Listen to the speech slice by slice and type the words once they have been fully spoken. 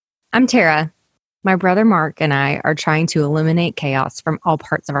I'm Tara. My brother Mark and I are trying to eliminate chaos from all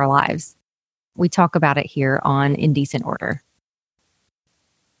parts of our lives. We talk about it here on Indecent Order.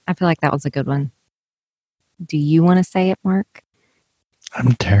 I feel like that was a good one. Do you want to say it, Mark?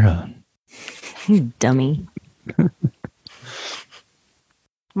 I'm Tara. You dummy.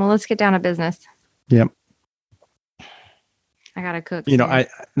 Well, let's get down to business. Yep. I gotta cook. You know, soon.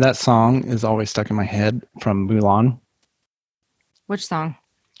 that song is always stuck in my head from Mulan. Which song?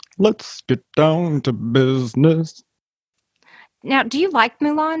 Let's get down to business. Now, do you like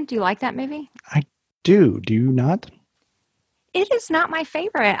Mulan? Do you like that movie? I do. Do you not? It is not my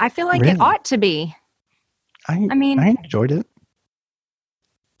favorite. I feel like it Really? ought to be. I mean, I enjoyed it.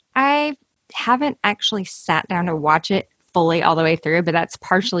 I haven't actually sat down to watch it fully all the way through, but that's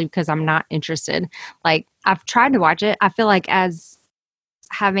partially because I'm not interested. Like, I've tried to watch it. I feel like as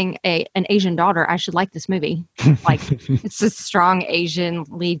having an Asian daughter, I should like this movie. Like, it's a strong Asian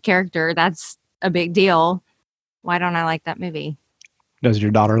lead character. That's a big deal. Why don't I like that movie? Does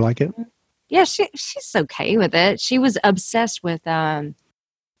your daughter like it? Yeah, she's okay with it. She was obsessed with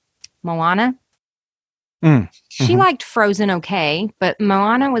Moana. She liked Frozen okay, but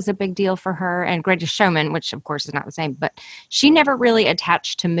Moana was a big deal for her, and Greatest Showman, which of course is not the same, but she never really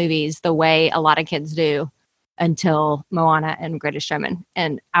attached to movies the way a lot of kids do until Moana and Greatest Showman.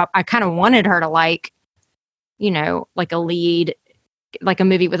 And I kind of wanted her to like, like a lead, like a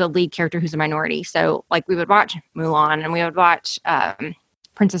movie with a lead character who's a minority. So like we would watch Mulan and we would watch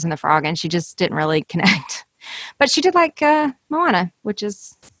Princess and the Frog, and she just didn't really connect. But she did like Moana, which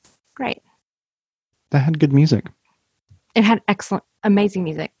is great. That had good music. It had excellent, amazing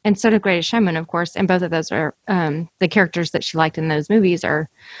music. And so did Greatest Showman, of course. And both of those are the characters that she liked in those movies are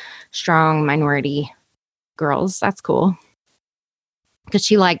strong minority girls. That's cool. Because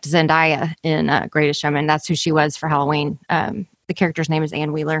she liked Zendaya in Greatest Showman. That's who she was for Halloween. The character's name is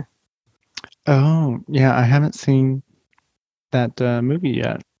Ann Wheeler. Oh, yeah. I haven't seen that movie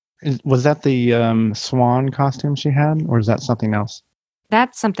yet. Was that the swan costume she had, or is that something else?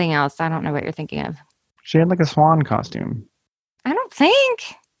 That's something else. I don't know what you're thinking of. She had like a swan costume. I don't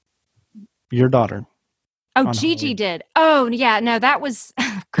think. Your daughter. Oh, Gigi Halloween. did. Oh, yeah. No, that was,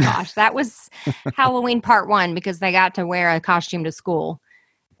 gosh, that was Halloween part 1 because they got to wear a costume to school.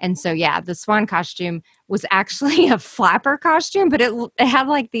 And so, yeah, the swan costume was actually a flapper costume, but it had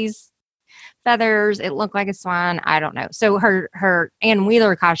like these feathers. It looked like a swan. I don't know. So her Ann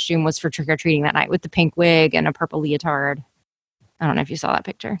Wheeler costume was for trick-or-treating that night with the pink wig and a purple leotard. I don't know if you saw that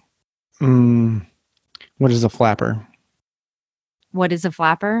picture. What is a flapper? What is a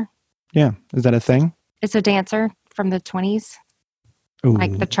flapper? Yeah. Is that a thing? It's a dancer from the 20s. Ooh.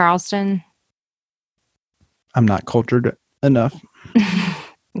 Like the Charleston. I'm not cultured enough.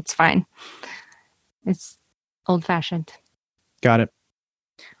 It's fine. It's old-fashioned. Got it.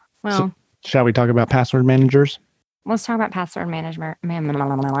 Well, so, shall we talk about password managers? Let's talk about password management. Let's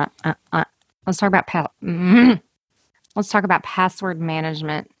talk about password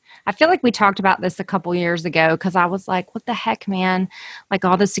management. I feel like we talked about this a couple years ago because I was like, what the heck, man? Like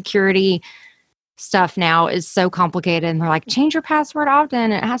all the security stuff now is so complicated. And they're like, change your password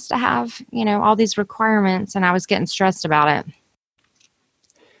often. It has to have, all these requirements. And I was getting stressed about it.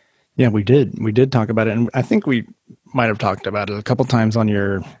 Yeah, we did. We did talk about it. And I think we might have talked about it a couple times on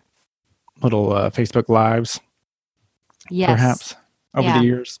your little Facebook Lives. Yes. Perhaps over the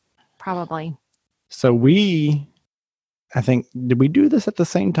years. Probably. So I think, did we do this at the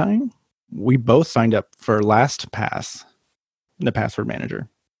same time? We both signed up for LastPass, the password manager.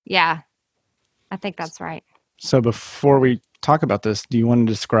 Yeah, I think that's right. So before we talk about this, do you want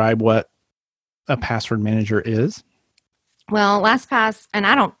to describe what a password manager is? Well, LastPass, and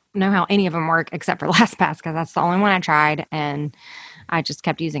I don't know how any of them work except for LastPass because that's the only one I tried and I just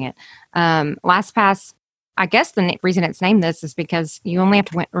kept using it. LastPass, I guess the reason it's named this is because you only have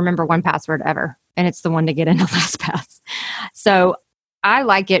to remember one password ever, and it's the one to get into LastPass. So I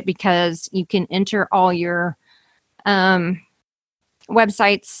like it because you can enter all your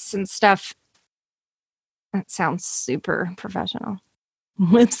websites and stuff. That sounds super professional.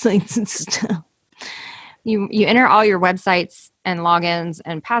 Websites and stuff. You enter all your websites and logins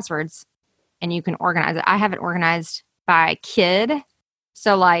and passwords, and you can organize it. I have it organized by kid.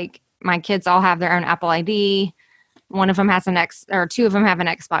 So like my kids all have their own Apple ID. One of them has two of them have an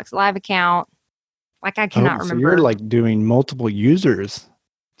Xbox Live account. Like I cannot remember. So you're like doing multiple users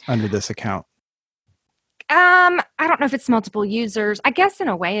under this account. I don't know if it's multiple users. I guess in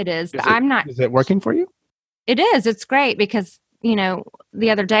a way it is, but I'm not. Is it working for you? It is. It's great because, the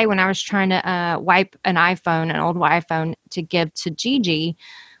other day when I was trying to wipe an old iPhone to give to Gigi,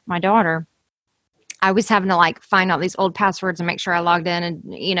 my daughter, I was having to like find out these old passwords and make sure I logged in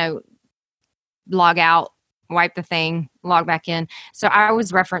and, log out, wipe the thing, log back in. So I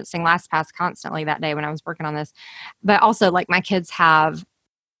was referencing LastPass constantly that day when I was working on this. But also, like, my kids have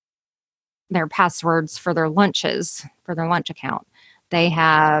their passwords for their lunches, for their lunch account. They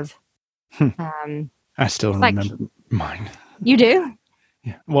have. I still remember mine. You do?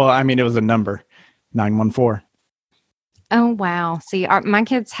 Yeah. Well, I mean, it was a number, 914. Oh, wow. See, my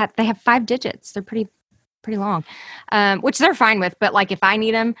kids have 5 digits. They're pretty long, which they're fine with. But like, if I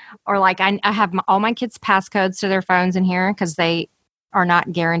need them, or like I have all my kids' passcodes to their phones in here because they are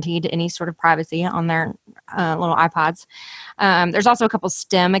not guaranteed any sort of privacy on their little iPods. There's also a couple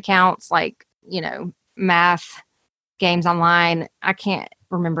STEM accounts, like, math, games online. I can't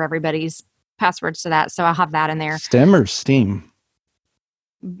remember everybody's passwords to that, so I'll have that in there. STEM or STEAM?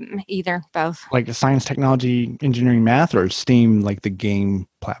 Either, both. Like science, technology, engineering, math, or STEAM, like the game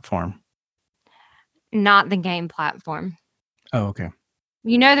platform? Not the game platform. Oh, okay.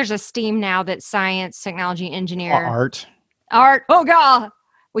 There's a STEAM now that's science, technology, engineer. Art. Oh, God.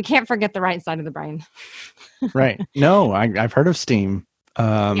 We can't forget the right side of the brain. Right. No, I've heard of STEAM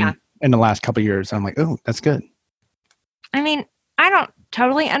in the last couple of years. I'm like, oh, that's good. I mean, I don't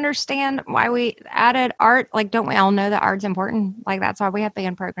totally understand why we added art. Like, don't we all know that art's important? Like, that's why we have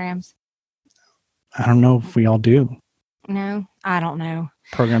band programs. I don't know if we all do. No, I don't know.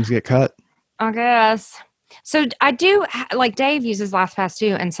 Programs get cut. I guess. So I do, like, Dave uses LastPass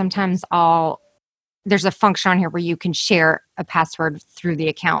too, and sometimes there's a function on here where you can share a password through the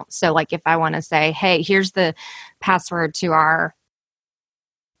account. So, like, if I want to say, hey, here's the password to our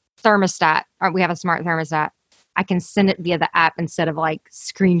thermostat, or we have a smart thermostat, I can send it via the app instead of like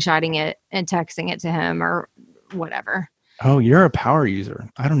screenshotting it and texting it to him or whatever. Oh, you're a power user.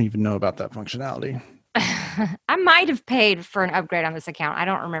 I don't even know about that functionality. I might have paid for an upgrade on this account. I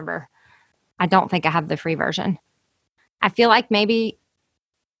don't remember. I don't think I have the free version. I feel like maybe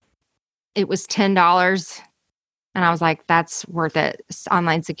it was $10 and I was like, that's worth it.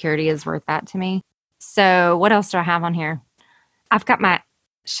 Online security is worth that to me. So what else do I have on here?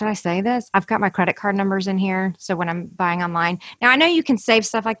 Should I say this? I've got my credit card numbers in here. So when I'm buying online. Now, I know you can save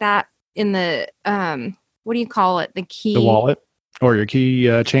stuff like that in the, what do you call it? The wallet or your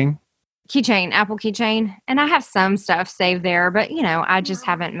key chain? Keychain, Apple keychain. And I have some stuff saved there, but I just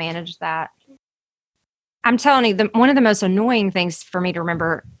haven't managed that. I'm telling you, one of the most annoying things for me to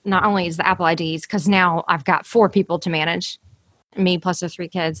remember, not only is the Apple IDs, because now I've got 4 people to manage, me plus the 3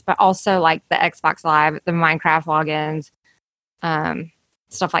 kids, but also like the Xbox Live, the Minecraft logins,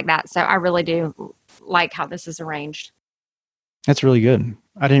 stuff like that. So I really do like how this is arranged. That's really good.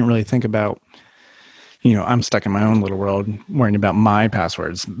 I didn't really think about, I'm stuck in my own little world worrying about my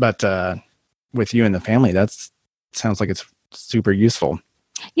passwords, but with you and the family, sounds like it's super useful.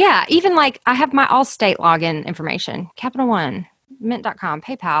 Yeah. Even like I have my Allstate login information, Capital One, Mint.com,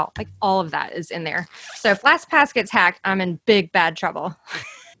 PayPal, like all of that is in there. So if LastPass gets hacked, I'm in big, bad trouble.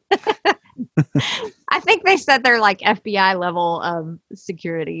 I think they said they're like FBI level of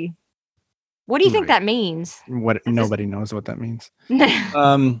security. What do you think that means? Nobody knows what that means. You're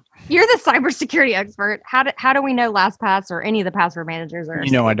the cybersecurity expert. How do we know LastPass or any of the password managers are?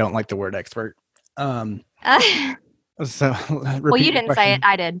 I don't like the word expert. So well, you didn't say it.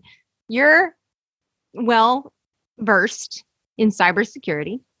 I did. You're well versed in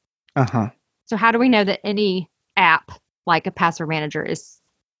cybersecurity. Uh-huh. So how do we know that any app like a password manager is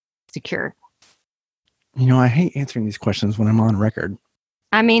secure? I hate answering these questions when I'm on record.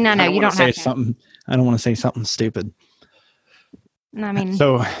 I mean, I know you don't have to. I don't want to say something stupid. I mean,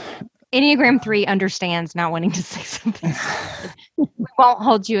 so Enneagram 3 understands not wanting to say something. We won't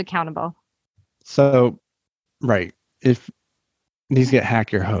hold you accountable. So, right. If these get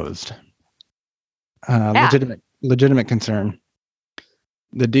hacked, you're hosed. Legitimate concern.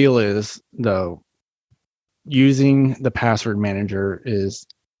 The deal is, though, using the password manager is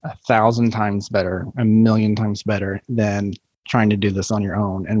 1,000 times better, 1,000,000 times better than trying to do this on your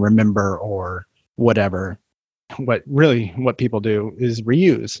own and remember or whatever. What people do is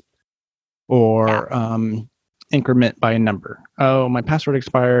reuse or increment by a number. Oh, my password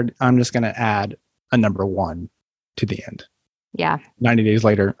expired. I'm just going to add a number 1 to the end. Yeah. 90 days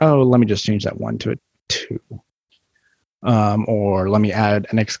later, oh, let me just change that 1 to a 2. Or let me add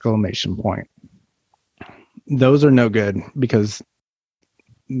an exclamation point. Those are no good because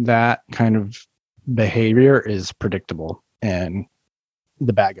that kind of behavior is predictable and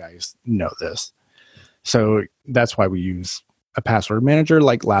the bad guys know this. So that's why we use a password manager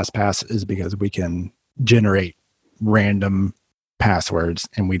like LastPass, is because we can generate random passwords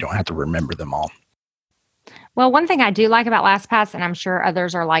and we don't have to remember them all. Well, one thing I do like about LastPass, and I'm sure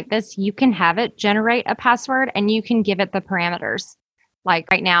others are like this, you can have it generate a password and you can give it the parameters. Like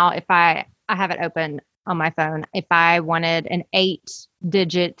right now, if I have it open on my phone, if I wanted an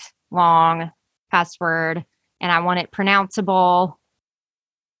 8-digit long password and I want it pronounceable,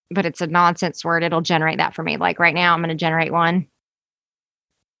 but it's a nonsense word, it'll generate that for me. Like right now, I'm going to generate one.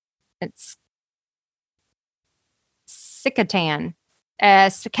 It's Sicatan,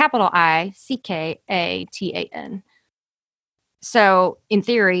 capital ICkatan. So in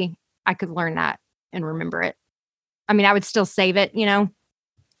theory, I could learn that and remember it. I mean, I would still save it, on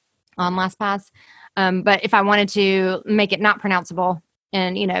LastPass. But if I wanted to make it not pronounceable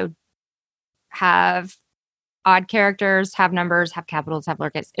and, have odd characters, have numbers, have capitals, have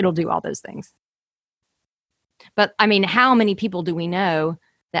lowercase, it'll do all those things. But I mean, how many people do we know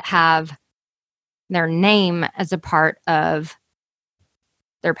that have their name as a part of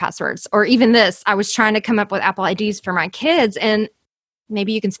their passwords? Or even this, I was trying to come up with Apple IDs for my kids, and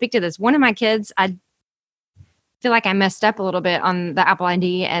maybe you can speak to this. One of my kids, I feel like I messed up a little bit on the Apple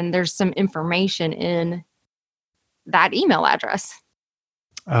ID, and there's some information in that email address.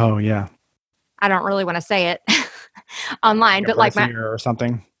 Oh, yeah. I don't really want to say it online, but like or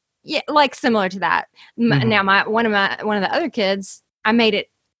something. Yeah, like similar to that. Mhm. Now, one of the other kids, I made it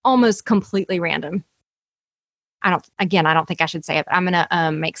almost completely random. I don't think I should say it, but I'm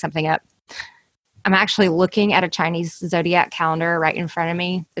gonna make something up. I'm actually looking at a Chinese zodiac calendar right in front of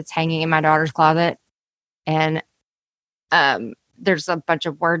me. It's hanging in my daughter's closet, and there's a bunch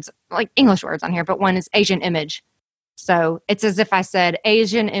of words, like English words on here, but one is Asian image. So it's as if I said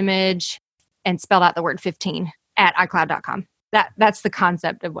Asian image and spelled out the word 15 at iCloud.com. That's the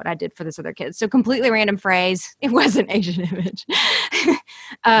concept of what I did for this other kid. So completely random phrase. It was an Asian image.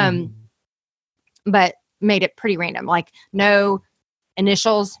 But made it pretty random. Like no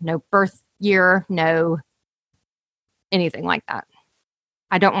initials, no birth year, no anything like that.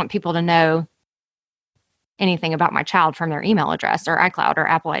 I don't want people to know anything about my child from their email address or iCloud or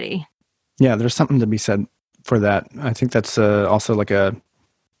Apple ID. Yeah, there's something to be said for that. I think that's also like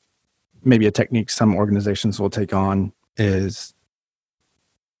maybe a technique some organizations will take on is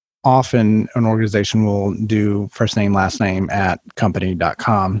often an organization will do first name, last name at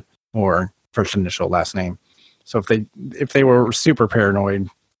company.com or first initial, last name. So if they were super paranoid,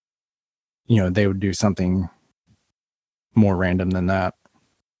 they would do something more random than that,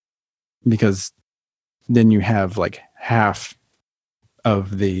 because then you have like half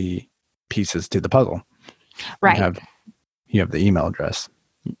of the pieces to the puzzle. Right. You have the email address.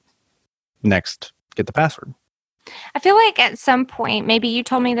 Next, get the password. I feel like at some point, maybe you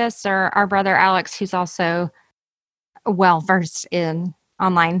told me this, or our brother Alex, who's also well versed in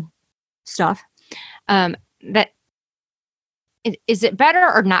online stuff, that is it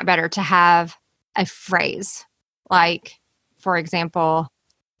better or not better to have a phrase? Like, for example,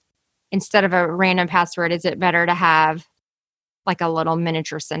 instead of a random password, is it better to have like a little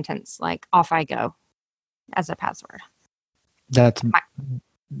miniature sentence, like off I go, as a password? That's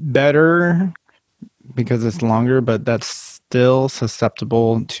better because it's longer, but that's still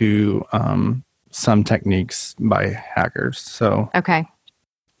susceptible to some techniques by hackers. So okay,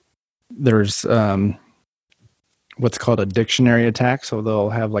 there's what's called a dictionary attack. So they'll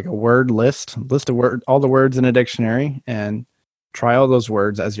have like a word list of all the words in a dictionary, and try all those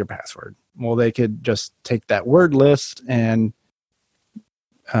words as your password. Well, they could just take that word list and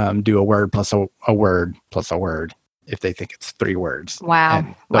do a word plus a word plus a word if they think it's 3 words.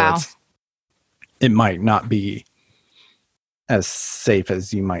 Wow. Wow. It might not be as safe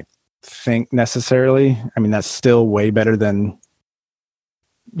as you might think necessarily. I mean, that's still way better than,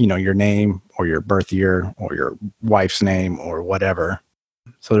 your name or your birth year or your wife's name or whatever.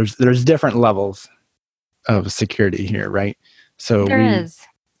 So there's different levels of security here, right? So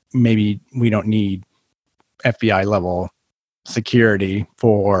maybe we don't need FBI level security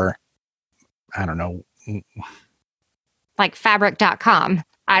for, I don't know, like fabric.com.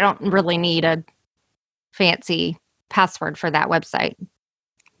 I don't really need a fancy password for that website.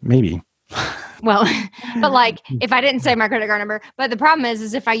 Maybe. Well, but like if I didn't say my credit card number, but the problem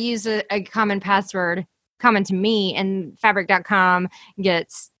is if I use a common password common to me and fabric.com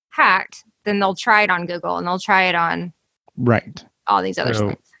gets hacked, then they'll try it on Google and they'll try it on all these other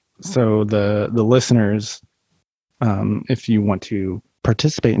things. So the listeners, if you want to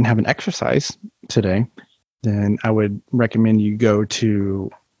participate and have an exercise today, then I would recommend you go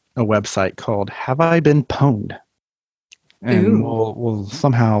to a website called Have I Been Pwned? And we'll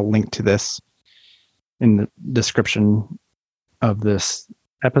somehow link to this in the description of this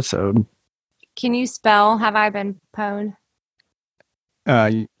episode. Can you spell Have I Been Pwned?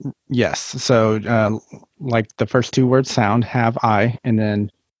 Yes. So, like the first two words sound, have I, and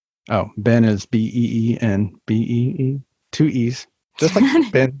then Ben is Ben, Bee, two E's, just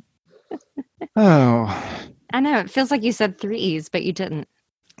like Ben. Oh, I know. It feels like you said three E's, but you didn't.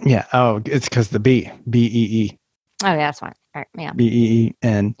 yeah. Oh, it's because the Bee, Oh, yeah, that's fine. All right. Yeah. Bee,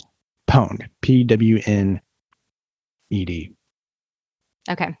 and Pwned, Pwned.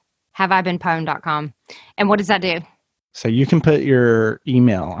 Okay. Haveibeenpwned.com. And what does that do? So you can put your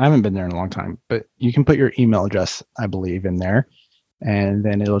email. I haven't been there in a long time, but you can put your email address, I believe, in there, and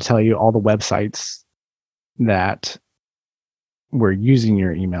then it'll tell you all the websites that were using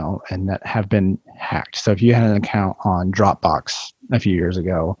your email and that have been hacked. So if you had an account on Dropbox a few years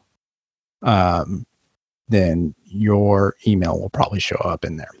ago, then your email will probably show up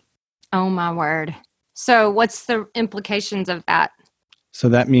in there. Oh, my word. So what's the implications of that? So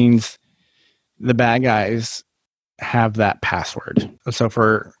that means the bad guys have that password. So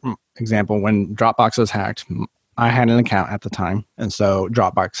for example, when Dropbox was hacked, I had an account at the time. And so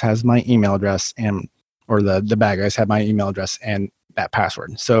Dropbox has my email address or the bad guys had my email address and that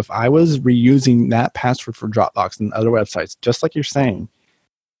password. So if I was reusing that password for Dropbox and other websites, just like you're saying,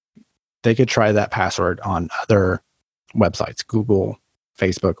 they could try that password on other websites, Google,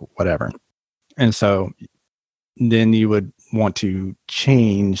 Facebook, whatever. And so then you would want to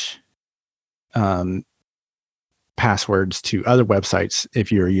change passwords to other websites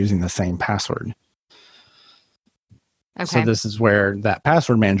if you're using the same password. Okay. So this is where that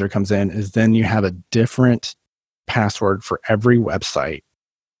password manager comes in, is then you have a different password for every website.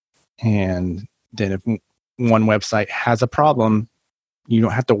 And then if one website has a problem, you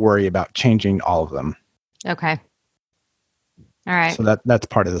don't have to worry about changing all of them. Okay. All right. So that's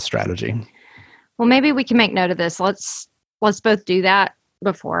part of the strategy. Well, maybe we can make note of this. Let's both do that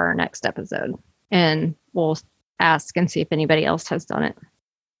before our next episode, and we'll ask and see if anybody else has done it.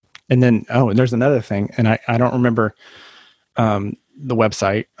 And then, there's another thing, and I don't remember the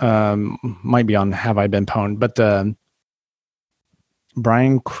website. Might be on Have I Been Pwned, but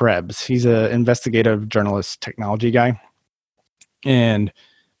Brian Krebs, he's an investigative journalist technology guy. And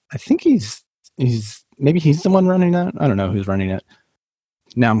I think he's maybe he's the one running that. I don't know who's running it.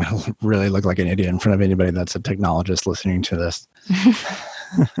 Now I'm going to really look like an idiot in front of anybody that's a technologist listening to this.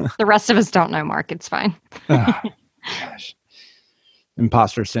 The rest of us don't know, Mark. It's fine. Oh, gosh.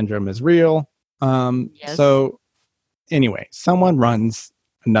 Imposter syndrome is real. Yes. So anyway, someone runs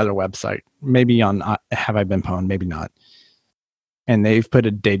another website, maybe on Have I Been Pwned, maybe not. And they've put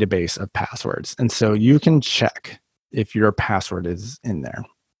a database of passwords. And so you can check if your password is in there.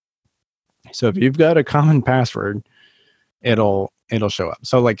 So if you've got a common password, it'll show up.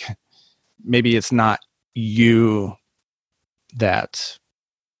 So like maybe it's not you that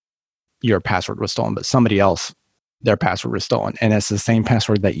your password was stolen, but somebody else, their password was stolen, and it's the same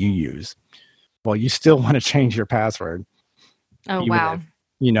password that you use. Well, you still want to change your password. Oh, wow.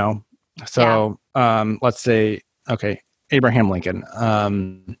 If, so let's say, okay, Abraham Lincoln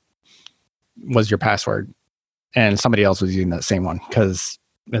was your password, and somebody else was using that same one because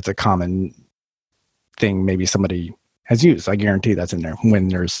it's a common thing maybe somebody has used. I guarantee that's in there when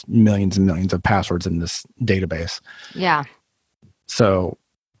there's millions and millions of passwords in this database. Yeah. So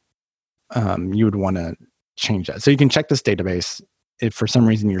you would want to change that. So you can check this database. If for some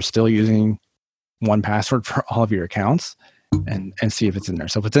reason you're still using one password for all of your accounts, and see if it's in there.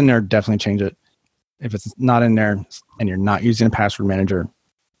 So if it's in there, definitely change it. If it's not in there and you're not using a password manager,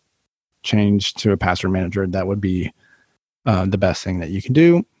 change to a password manager. That would be the best thing that you can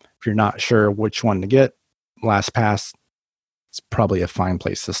do. If you're not sure which one to get, LastPass is probably a fine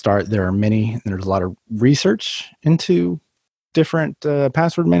place to start. There are many, and there's a lot of research into different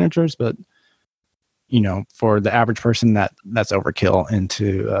password managers, but for the average person, that's overkill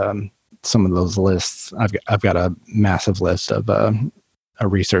into some of those lists. I've got a massive list of a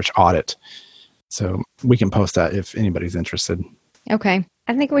research audit, so we can post that if anybody's interested. Okay.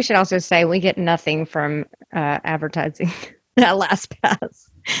 I think we should also say we get nothing from advertising at LastPass.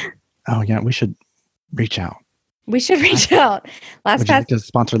 Oh yeah, we should reach out. We should reach out. LastPass would you like to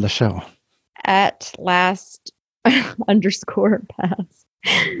sponsor the show at last _ pass.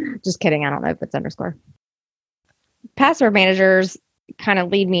 Just kidding. I don't know if it's underscore. Password managers kind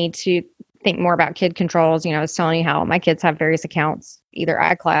of lead me to think more about kid controls. I was telling you how my kids have various accounts, either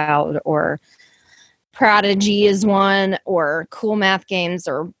iCloud or Prodigy is one, or Cool Math Games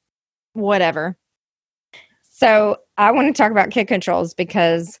or whatever. So I want to talk about kid controls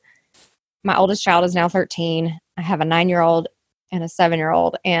because my oldest child is now 13. I have a 9-year-old and a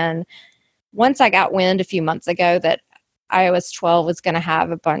 7-year-old. And once I got wind a few months ago that iOS 12 was going to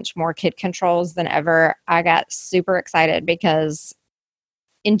have a bunch more kid controls than ever, I got super excited because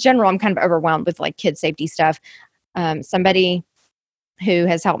in general, I'm kind of overwhelmed with like kid safety stuff. Somebody who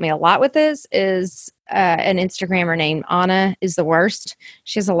has helped me a lot with this is an Instagrammer named Anna is the worst.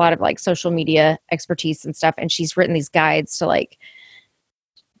 She has a lot of like social media expertise and stuff, and she's written these guides to like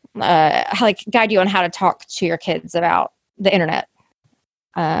guide you on how to talk to your kids about the internet,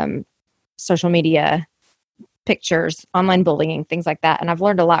 social media, pictures, online bullying, things like that. And I've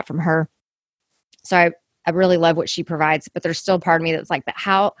learned a lot from her. So I really love what she provides, but there's still part of me that's like, but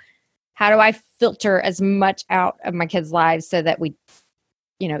how do I filter as much out of my kids' lives so that we,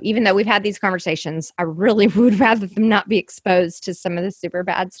 even though we've had these conversations, I really would rather them not be exposed to some of the super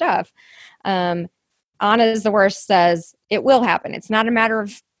bad stuff. Anna is the worst says it will happen. It's not a matter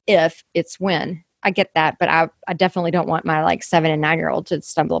of if, it's when. I get that, but I definitely don't want my like 7 and 9-year-old to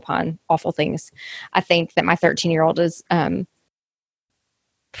stumble upon awful things. I think that my 13-year-old is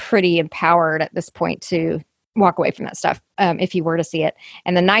pretty empowered at this point to walk away from that stuff if he were to see it.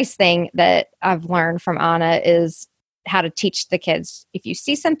 And the nice thing that I've learned from Anna is how to teach the kids. If you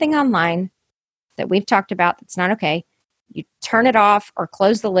see something online that we've talked about that's not okay, you turn it off or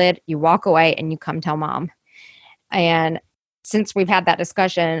close the lid, you walk away, and you come tell mom. And since we've had that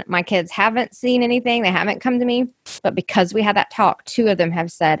discussion, my kids haven't seen anything. They haven't come to me. But because we had that talk, 2 of them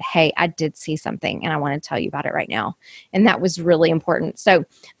have said, hey, I did see something and I want to tell you about it right now. And that was really important. So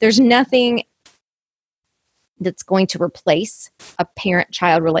there's nothing that's going to replace a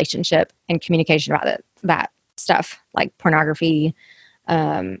parent-child relationship and communication about that stuff, like pornography,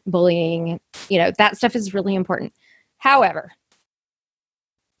 bullying. That stuff is really important. However,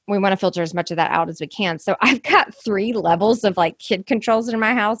 we want to filter as much of that out as we can. So I've got 3 levels of like kid controls in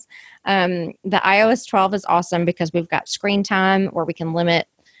my house. The iOS 12 is awesome because we've got screen time where we can limit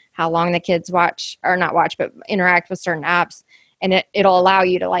how long the kids watch, or not watch, but interact with certain apps. And it'll allow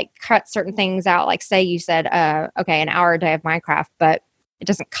you to like cut certain things out. Like say you said, okay, an hour a day of Minecraft, but it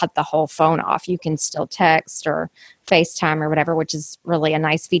doesn't cut the whole phone off. You can still text or FaceTime or whatever, which is really a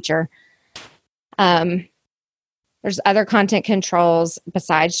nice feature. There's other content controls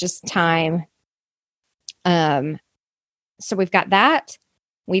besides just time. So we've got that.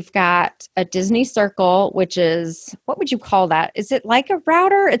 We've got a Disney Circle, which is, what would you call that? Is it like a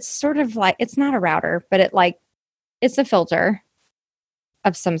router? It's sort of like, it's not a router, but it's a filter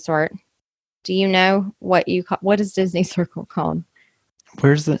of some sort. Do you know what is Disney Circle called?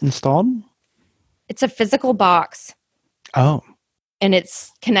 Where's it installed? It's a physical box. Oh. And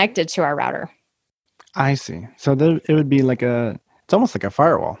it's connected to our router. I see. So it would be like it's almost like a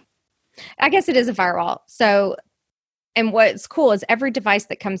firewall. I guess it is a firewall. So, and what's cool is every device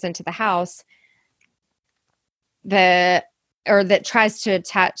that comes into the house that tries to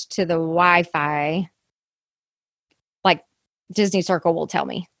attach to the Wi-Fi, like Disney Circle will tell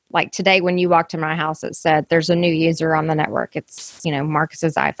me. Like today when you walked to my house, it said there's a new user on the network. It's,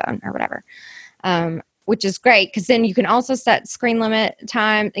 Marcus's iPhone or whatever, which is great because then you can also set screen limit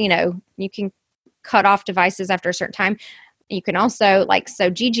time. You can cut off devices after a certain time. You can also so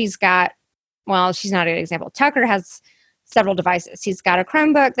Gigi's got, well, she's not a good example. Tucker has several devices. He's got a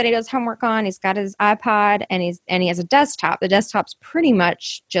Chromebook that he does homework on. He's got his iPod and he has a desktop. The desktop's pretty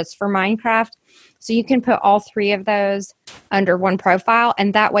much just for Minecraft. So you can put all 3 of those under one profile,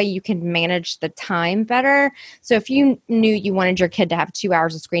 and that way you can manage the time better. So if you knew you wanted your kid to have 2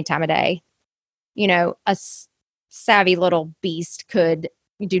 hours of screen time a day, a savvy little beast could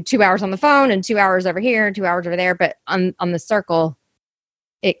do 2 hours on the phone and 2 hours over here and 2 hours over there. But on the Circle,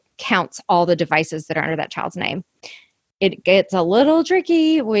 it counts all the devices that are under that child's name. It gets a little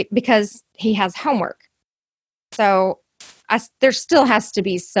tricky because he has homework. So there still has to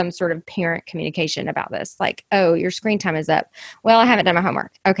be some sort of parent communication about this. Like, oh, your screen time is up. Well, I haven't done my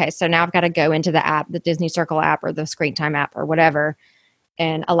homework. Okay, so now I've got to go into the app, the Disney Circle app or the screen time app or whatever,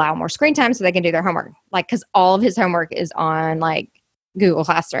 and allow more screen time so they can do their homework. Like, because all of his homework is on Google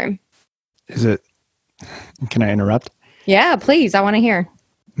Classroom. Is it? Can I interrupt? Yeah, please. I want to hear.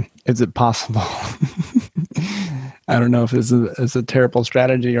 Is it possible? I don't know if this is a terrible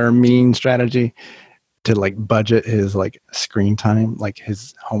strategy or a mean strategy to budget his screen time,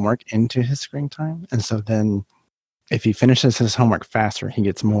 his homework into his screen time. And so then if he finishes his homework faster, he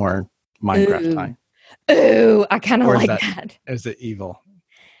gets more Minecraft time. Ooh, I kind of like that. Is it evil?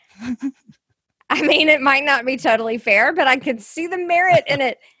 I mean, it might not be totally fair, but I could see the merit in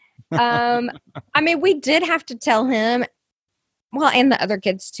it. We did have to tell him, well, and the other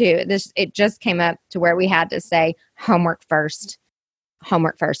kids too. It just came up to where we had to say homework first.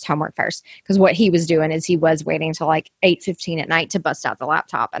 Because what he was doing is he was waiting till 8:15 at night to bust out the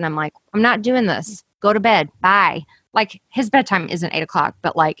laptop. And I'm like, I'm not doing this. Go to bed. Bye. His bedtime isn't 8 o'clock,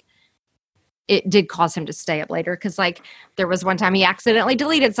 but it did cause him to stay up later because, like, there was one time he accidentally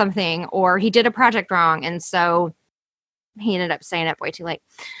deleted something or he did a project wrong. And so he ended up staying up way too late.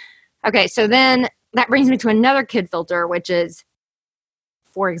 Okay, so then that brings me to another kid filter, which is,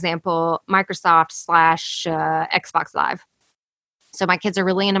 for example, Microsoft / Xbox Live. So my kids are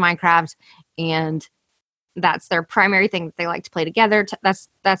really into Minecraft, and that's their primary thing that they like to play together.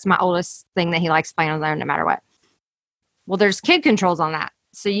 That's my oldest thing that he likes playing on their own no matter what. Well, there's kid controls on that.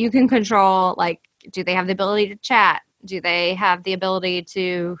 So you can control, like, do they have the ability to chat? Do they have the ability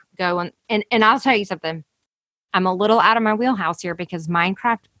to go and I'll tell you something. I'm a little out of my wheelhouse here because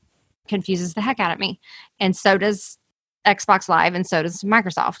Minecraft confuses the heck out of me. And so does Xbox Live, and so does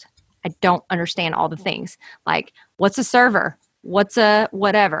Microsoft. I don't understand all the things. Like, what's a server? What's a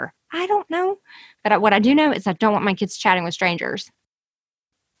whatever? I don't know. But what I do know is I don't want my kids chatting with strangers.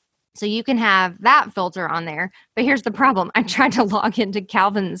 So you can have that filter on there. But here's the problem. I tried to log into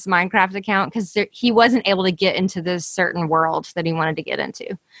Calvin's Minecraft account because he wasn't able to get into this certain world that he wanted to get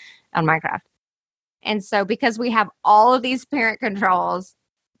into on Minecraft. And so because we have all of these parent controls,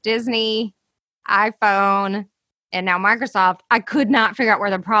 Disney, iPhone, and now Microsoft, I could not figure out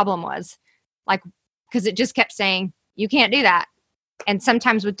where the problem was. Like, because it just kept saying, you can't do that. And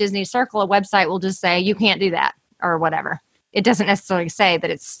sometimes with Disney Circle, a website will just say, you can't do that or whatever. It doesn't necessarily say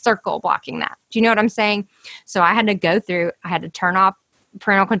that it's Circle blocking that. Do you know what I'm saying? So I had to go through, I had to turn off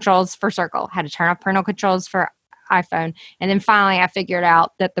parental controls for Circle, had to turn off parental controls for iPhone. And then finally I figured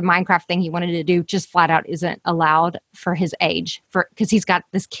out that the Minecraft thing he wanted to do just flat out isn't allowed for his age, because he's got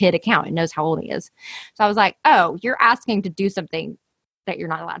this kid account and knows how old he is. So I was like, oh, you're asking to do something that you're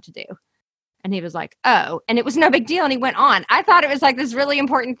not allowed to do. And he was like, oh, and it was no big deal. And he went on. I thought it was like this really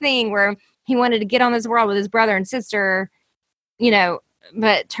important thing where he wanted to get on this world with his brother and sister, you know,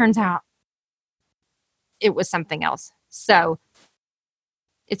 but it turns out it was something else. So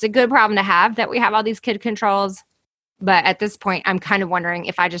it's a good problem to have that we have all these kid controls. But at this point, I'm kind of wondering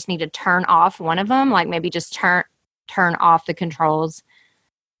if I just need to turn off one of them, like maybe just turn off the controls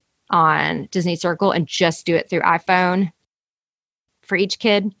on Disney Circle and just do it through iPhone for each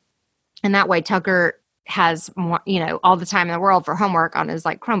kid. And that way Tucker has more, you know, all the time in the world for homework on his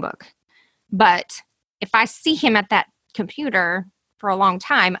like Chromebook. But if I see him at that computer for a long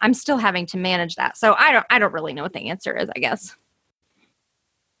time, I'm still having to manage that. So I don't really know what the answer is, I guess.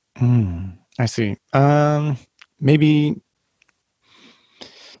 I see. Maybe,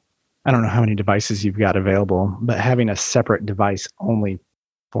 I don't know how many devices you've got available, but having a separate device only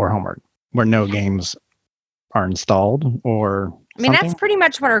for homework where no games are installed or I mean, something? that's pretty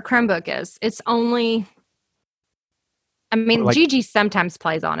much what our Chromebook is. It's only, I mean, like, Gigi sometimes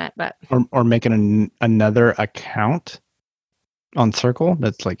plays on it, but. Or making another account on Circle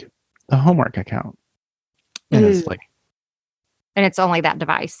that's like a homework account. And it's like. And it's only that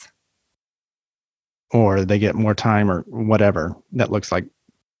device. Or they get more time or whatever. That looks like.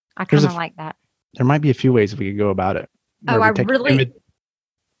 I kind of like that. There might be a few ways we could go about it. Oh, I really.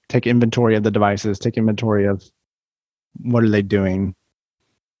 Take inventory of the devices, take inventory of what are they doing,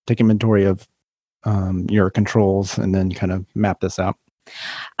 take inventory of your controls, and then kind of map this out.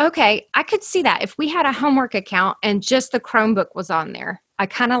 Okay, I could see that. If we had a homework account and just the Chromebook was on there, I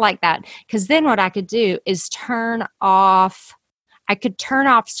kind of like that. Because then what I could do is turn off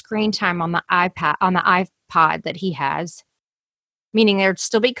screen time on the iPod that he has, meaning there'd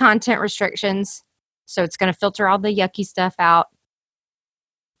still be content restrictions. So it's going to filter all the yucky stuff out,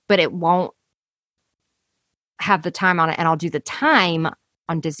 but it won't have the time on it. And I'll do the time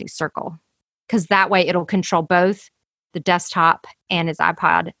on Disney Circle, because that way it'll control both the desktop and his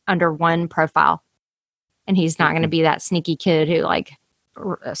iPod under one profile. And he's not going to be that sneaky kid who like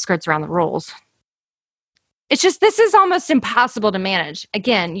skirts around the rules. It's just, this is almost impossible to manage.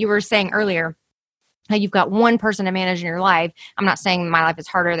 Again, you were saying earlier how you've got one person to manage in your life. I'm not saying my life is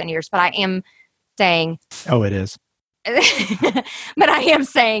harder than yours, but I am saying. Oh, it is. But I am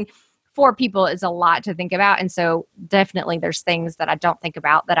saying 4 people is a lot to think about. And so definitely there's things that I don't think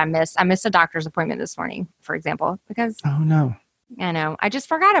about that I miss. I missed a doctor's appointment this morning, for example, because. Oh, no. I know. I just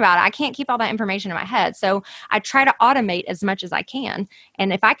forgot about it. I can't keep all that information in my head. So I try to automate as much as I can.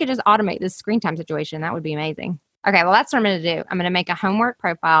 And if I could just automate this screen time situation, that would be amazing. Okay, well, that's what I'm going to do. I'm going to make a homework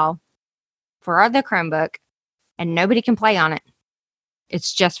profile for the Chromebook, and nobody can play on it.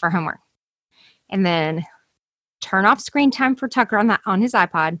 It's just for homework. And then turn off screen time for Tucker on his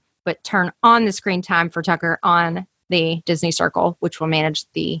iPod, but turn on the screen time for Tucker on the Disney Circle, which will manage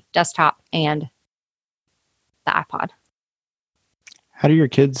the desktop and the iPod. How do your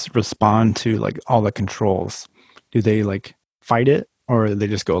kids respond to like all the controls? Do they like fight it, or do they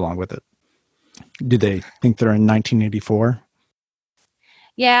just go along with it? Do they think they're in 1984?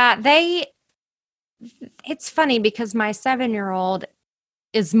 Yeah, they It's funny because my 7-year-old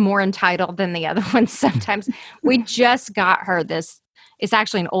is more entitled than the other ones sometimes. We just got her this. It's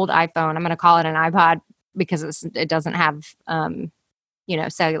actually an old iPhone. I'm going to call it an iPod because it doesn't have,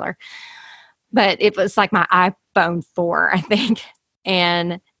 cellular. But it was like my iPhone 4, I think,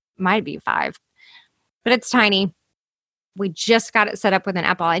 and might be 5. But it's tiny. We just got it set up with an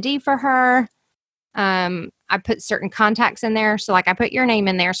Apple ID for her. I put certain contacts in there. So like I put your name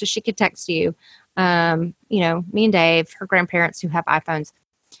in there so she could text you. Me and Dave, her grandparents who have iPhones,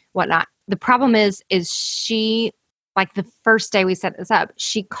 whatnot. The problem is she, like the first day we set this up,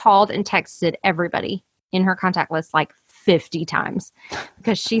 she called and texted everybody in her contact list like 50 times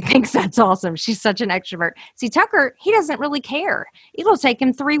because she thinks that's awesome. She's such an extrovert. See, Tucker, he doesn't really care. It'll take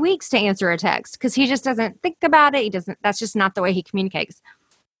him 3 weeks to answer a text because he just doesn't think about it. That's just not the way he communicates.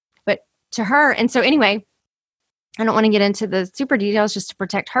 But to her, and so anyway, I don't want to get into the super details just to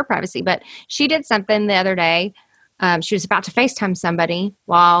protect her privacy, but she did something the other day. She was about to FaceTime somebody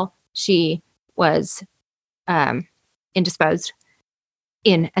while she was indisposed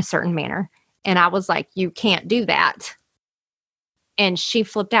in a certain manner. And I was like, you can't do that. And she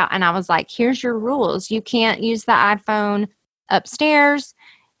flipped out. And I was like, here's your rules. You can't use the iPhone upstairs.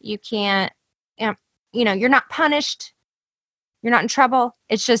 You can't, you're not punished. You're not in trouble.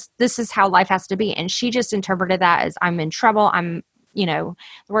 It's just, this is how life has to be. And she just interpreted that as I'm in trouble. I'm, the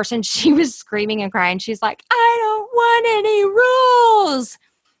worst. And she was screaming and crying. She's like, I don't want any rules.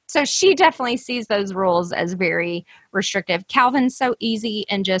 So she definitely sees those rules as very restrictive. Calvin's so easy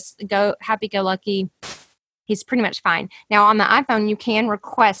and just happy-go-lucky. He's pretty much fine. Now, on the iPhone, you can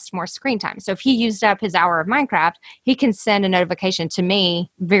request more screen time. So if he used up his hour of Minecraft, he can send a notification to me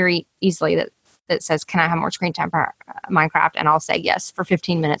very easily that says, can I have more screen time for Minecraft? And I'll say yes for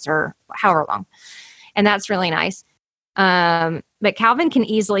 15 minutes or however long. And that's really nice. But Calvin can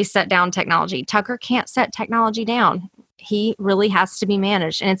easily set down technology. Tucker can't set technology down. He really has to be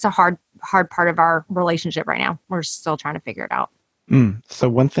managed. And it's a hard part of our relationship right now. We're still trying to figure it out. So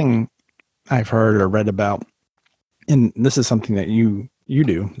one thing I've heard or read about, and this is something that you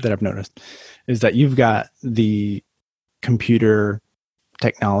do that I've noticed, is that you've got the computer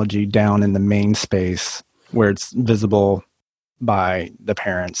technology down in the main space where it's visible by the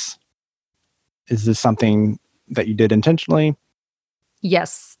parents. Is this something that you did intentionally?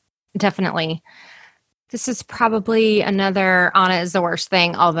 Yes, definitely. This is probably another Anna is the worst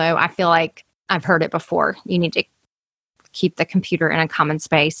thing, although I feel like I've heard it before. You need to keep the computer in a common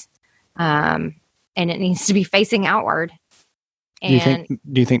space, and it needs to be facing outward. And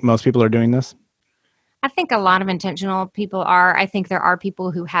do you think most people are doing this? I think a lot of intentional people are. I think there are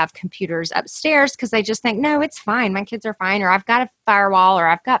people who have computers upstairs because they just think, no, it's fine. My kids are fine. Or I've got a firewall, or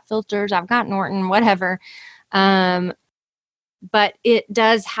I've got filters, I've got Norton, whatever. But it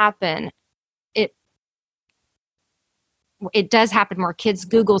does happen. It does happen where kids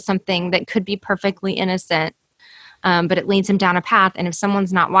Google something that could be perfectly innocent, but it leads them down a path. And if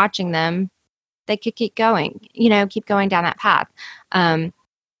someone's not watching them, they could keep going down that path.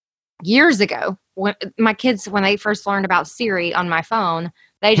 Years ago, when my kids, when they first learned about Siri on my phone,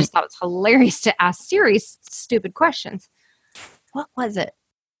 they just thought it was hilarious to ask Siri stupid questions. What was it?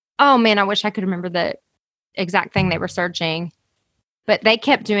 Oh man, I wish I could remember the exact thing they were searching. But they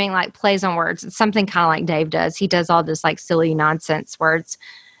kept doing like plays on words. It's something kind of like Dave does. He does all this like silly nonsense words.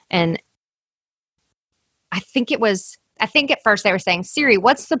 And I think at first they were saying, Siri,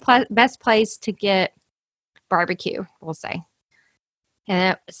 what's the best place to get barbecue? We'll say.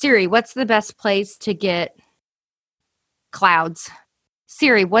 And Siri, what's the best place to get clouds?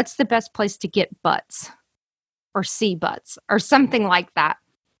 Siri, what's the best place to get butts or see butts or something like that?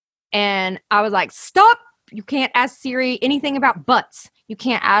 And I was like, stop. You can't ask Siri anything about butts. You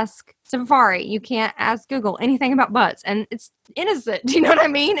can't ask Safari. You can't ask Google anything about butts. And it's innocent. Do you know what I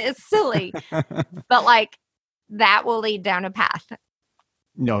mean? It's silly. But like that will lead down a path.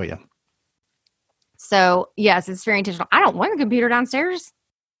 Oh, yeah. So yes, it's very intentional. I don't want a computer downstairs.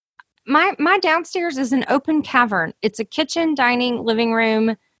 My downstairs is an open cavern. It's a kitchen, dining, living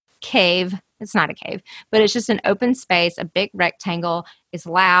room, cave. It's not a cave, but it's just an open space, a big rectangle. It's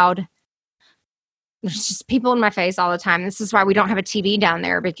loud. There's just people in my face all the time. This is why we don't have a TV down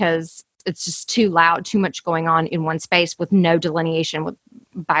there, because it's just too loud, too much going on in one space with no delineation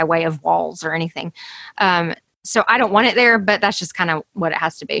by way of walls or anything. So I don't want it there, but that's just kind of what it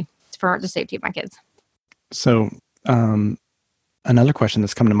has to be for the safety of my kids. So another question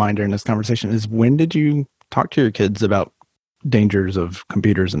that's come to mind during this conversation is, when did you talk to your kids about dangers of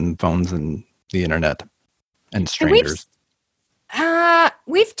computers and phones and the internet and strangers?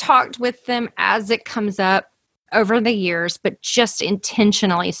 We've talked with them as it comes up. over the years, but just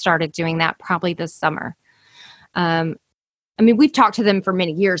intentionally started doing that probably this summer. I mean, we've talked to them for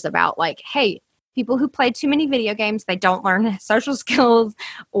many years about like, hey, people who play too many video games, they don't learn social skills,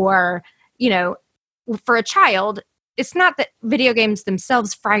 or, you know, for a child, it's not that video games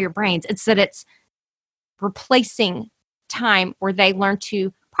themselves fry your brains. It's that it's replacing time where they learn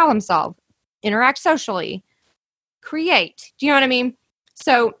to problem solve, interact socially, create. Do you know what I mean?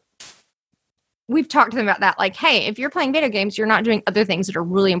 So we've talked to them about that. Like, hey, if you're playing video games, you're not doing other things that are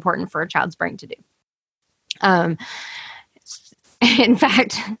really important for a child's brain to do. In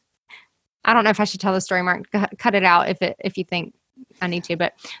fact, I don't know if I should tell the story, Mark. Cut it out if you think I need to.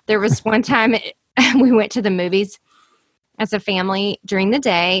 But there was one time we went to the movies as a family during the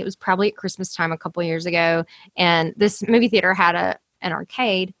day. It was probably at Christmas time a couple years ago. And this movie theater had an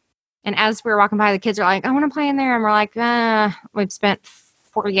arcade. And as we were walking by, the kids are like, I want to play in there. And we're like, we've spent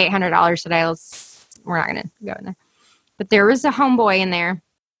 $4,800 today. We're not going to go in there. But there was a homeboy in there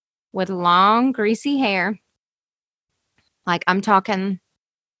with long, greasy hair. Like, I'm talking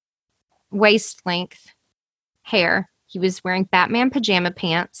waist length hair. He was wearing Batman pajama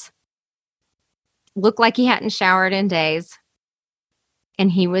pants. Looked like he hadn't showered in days.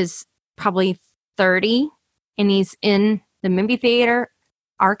 And he was probably 30. And he's in the movie theater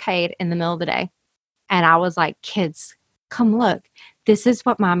arcade in the middle of the day. And I was like, kids, come look. This is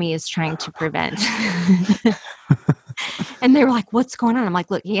what mommy is trying to prevent. And they were like, what's going on? I'm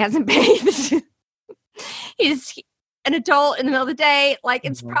like, look, he hasn't bathed. He's an adult in the middle of the day. Like,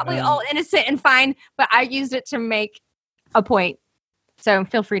 it's probably all innocent and fine, but I used it to make a point. So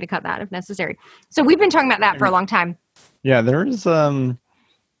feel free to cut that if necessary. So we've been talking about that for a long time. Yeah, there's in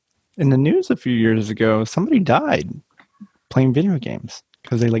the news a few years ago, somebody died playing video games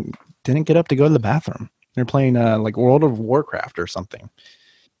because they like didn't get up to go to the bathroom. They're playing like World of Warcraft or something,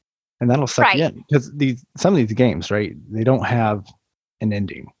 and that'll suck you in because some of these games, right? They don't have an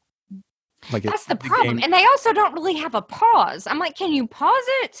ending. Like that's the problem, and they also don't really have a pause. I'm like, can you pause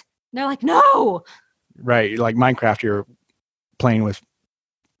it? They're like, no. Right, like Minecraft, you're playing with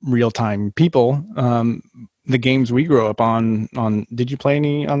real-time people. The games we grew up on, did you play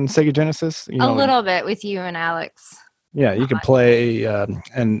any on Sega Genesis? A little bit with you and Alex. Yeah, you could play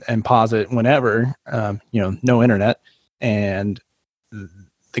and pause it whenever, no internet, and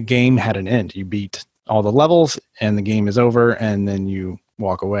the game had an end. You beat all the levels, and the game is over, and then you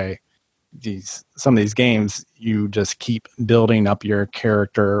walk away. Some of these games, you just keep building up your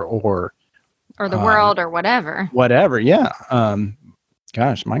character or the world or whatever. Whatever, yeah.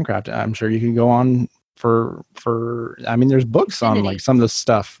 Gosh, Minecraft, I'm sure you could go on for I mean, there's books on like some of the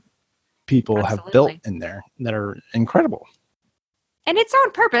stuff people have built in there that are incredible. And it's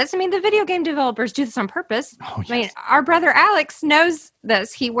on purpose. I mean, the video game developers do this on purpose. Oh, yes. I mean, our brother Alex knows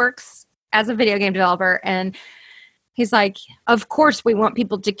this. He works as a video game developer, and he's like, of course we want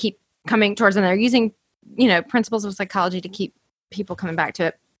people to keep coming towards them. They're using, principles of psychology to keep people coming back to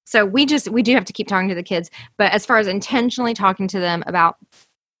it. So we do have to keep talking to the kids. But as far as intentionally talking to them about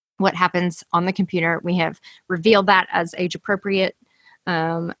what happens on the computer, we have revealed that as age appropriate.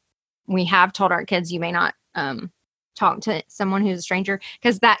 We have told our kids, you may not talk to someone who's a stranger,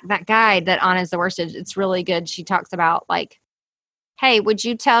 because that guide that Anna's the worst, it's really good. She talks about like, hey, would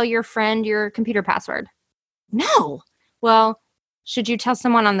you tell your friend your computer password? No. Well, should you tell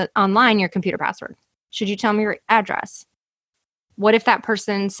someone online your computer password? Should you tell them your address? What if that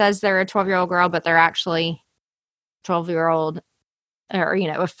person says they're a 12-year-old girl, but they're actually 12-year-old or, a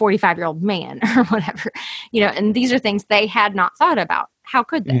 45-year-old man or whatever, and these are things they had not thought about. How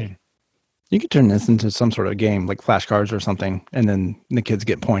could they? Mm. You could turn this into some sort of game like flashcards or something, and then the kids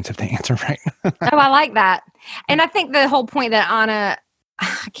get points if they answer right. Oh, I like that. And I think the whole point that Anna,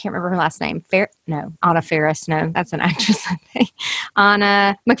 I can't remember her last name. Anna Faris. No, that's an actress, I think.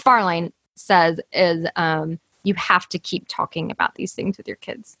 Anna McFarlane says is you have to keep talking about these things with your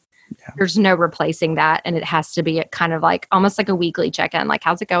kids. Yeah. There's no replacing that, and it has to be a kind of like almost like a weekly check-in. Like,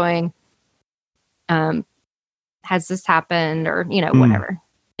 how's it going? Has this happened? Or whatever.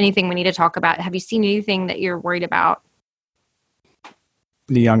 Anything we need to talk about? Have you seen anything that you're worried about?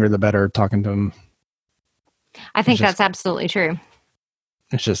 The younger, the better. Talking to them. I think that's absolutely true.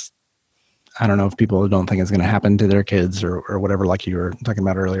 It's just, I don't know if people don't think it's going to happen to their kids or whatever, like you were talking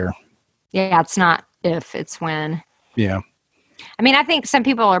about earlier. Yeah, it's not if, it's when. Yeah. I mean, I think some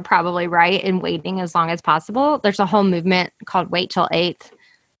people are probably right in waiting as long as possible. There's a whole movement called Wait Till 8th.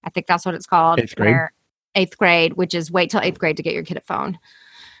 I think that's what it's called. 8th grade? 8th grade, which is wait till 8th grade to get your kid a phone.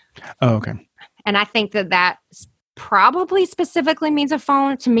 Oh, okay. And I think that probably specifically means a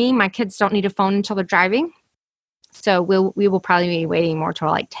phone. To me, my kids don't need a phone until they're driving. So we will probably be waiting more till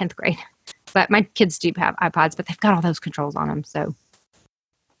like 10th grade But my kids do have iPods, but they've got all those controls on them. So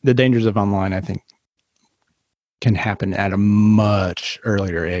the dangers of online, I think, can happen at a much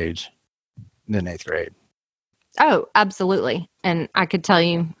earlier age than 8th grade. Oh, absolutely. And I could tell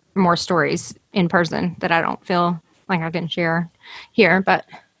you more stories in person that I don't feel like I can share here. But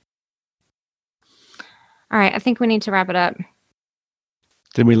all right, I think we need to wrap it up.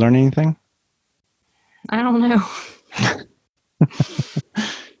 Did we learn anything? I don't know.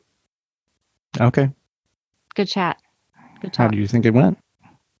 Okay. Good chat. Good How talk. do you think it went?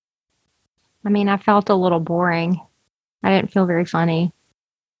 I mean, I felt a little boring. I didn't feel very funny.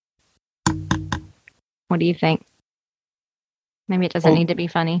 What do you think? Maybe it doesn't need to be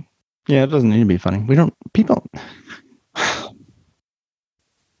funny. Yeah, it doesn't need to be funny. We don't, people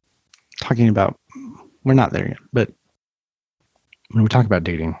talking about, we're not there yet, but when we talk about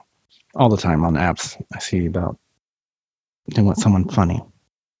dating all the time on apps, I see about they want someone funny.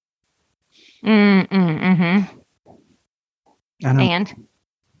 And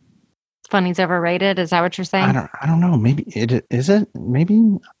funny's overrated. Is that what you're saying? I don't know. Maybe it is. It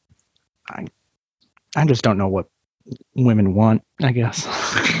maybe I just don't know what women want, I guess.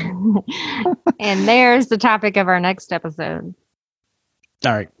 And there's the topic of our next episode.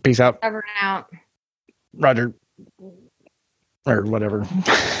 All right. Peace out. Over and out. Roger. Or whatever.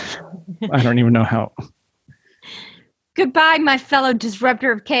 I don't even know how. Goodbye, my fellow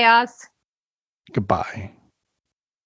disruptor of chaos. Goodbye.